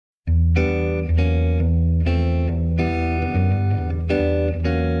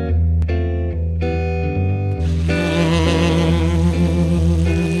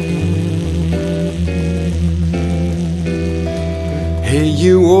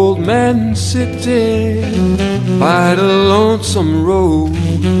old man sitting by the lonesome road.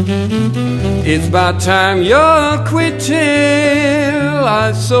 It's about time you're quitting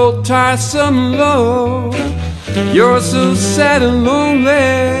life's so tiresome load. You're so sad and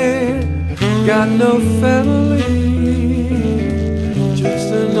lonely, got no family, just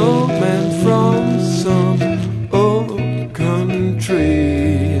an old man from some old country.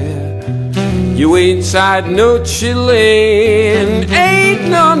 You ain't tied no chillin', ain't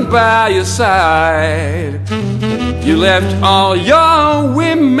none by your side. You left all your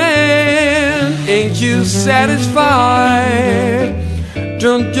women, ain't you satisfied?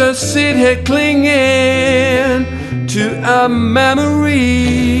 Don't just sit here clinging to a memory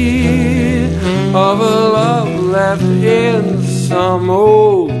of a love left in some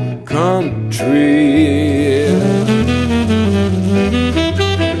old country.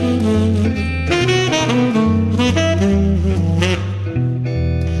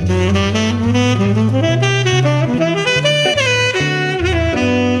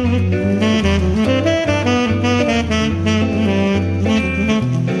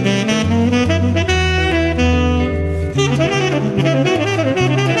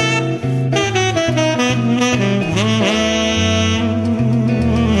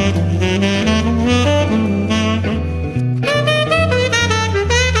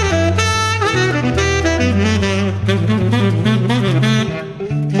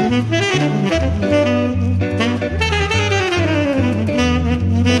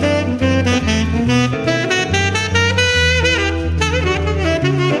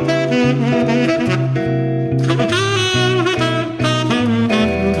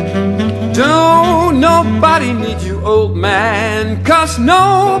 Nobody needs you, old man, 'cause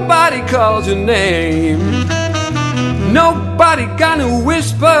nobody calls your name. Nobody gonna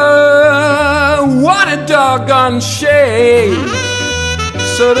whisper, what a doggone shame.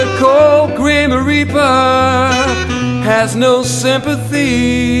 So the cold grim reaper has no sympathy.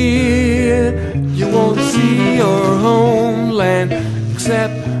 You won't see your homeland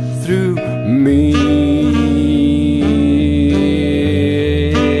except through me.